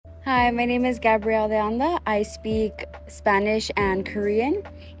Hi, my name is Gabrielle. I speak Spanish and Korean,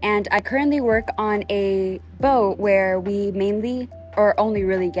 and I currently work on a boat where we mainly or only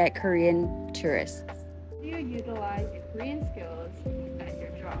really get Korean tourists. Do you utilize your Korean skills at your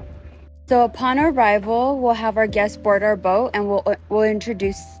job? So upon arrival, we'll have our guests board our boat and we'll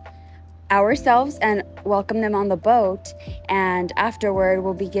introduce ourselves and welcome them on the boat, and afterward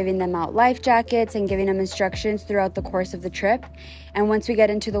we'll be giving them out life jackets and giving them instructions throughout the course of the trip. And once we get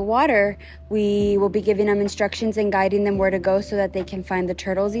into the water, we will be giving them instructions and guiding them where to go so that they can find the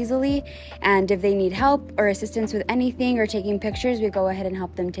turtles easily. And if they need help or assistance with anything or taking pictures, we go ahead and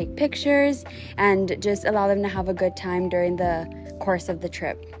help them take pictures and just allow them to have a good time during the course of the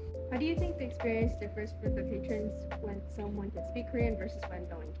trip. How do you think the experience differs for the patrons when someone can speak Korean versus when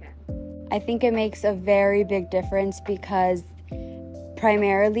no one can? I think it makes a very big difference because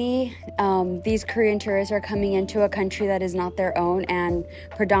primarily these Korean tourists are coming into a country that is not their own, and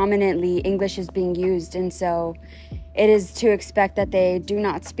predominantly English is being used, and so it is to expect that they do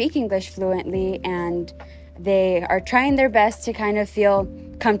not speak English fluently, and they are trying their best to kind of feel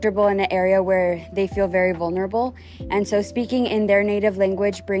comfortable in an area where they feel very vulnerable. And so speaking in their native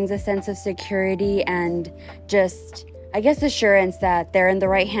language brings a sense of security and just, I guess, assurance that they're in the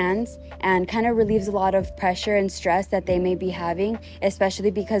right hands, and kind of relieves a lot of pressure and stress that they may be having, especially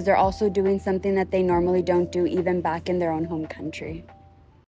because they're also doing something that they normally don't do even back in their own home country.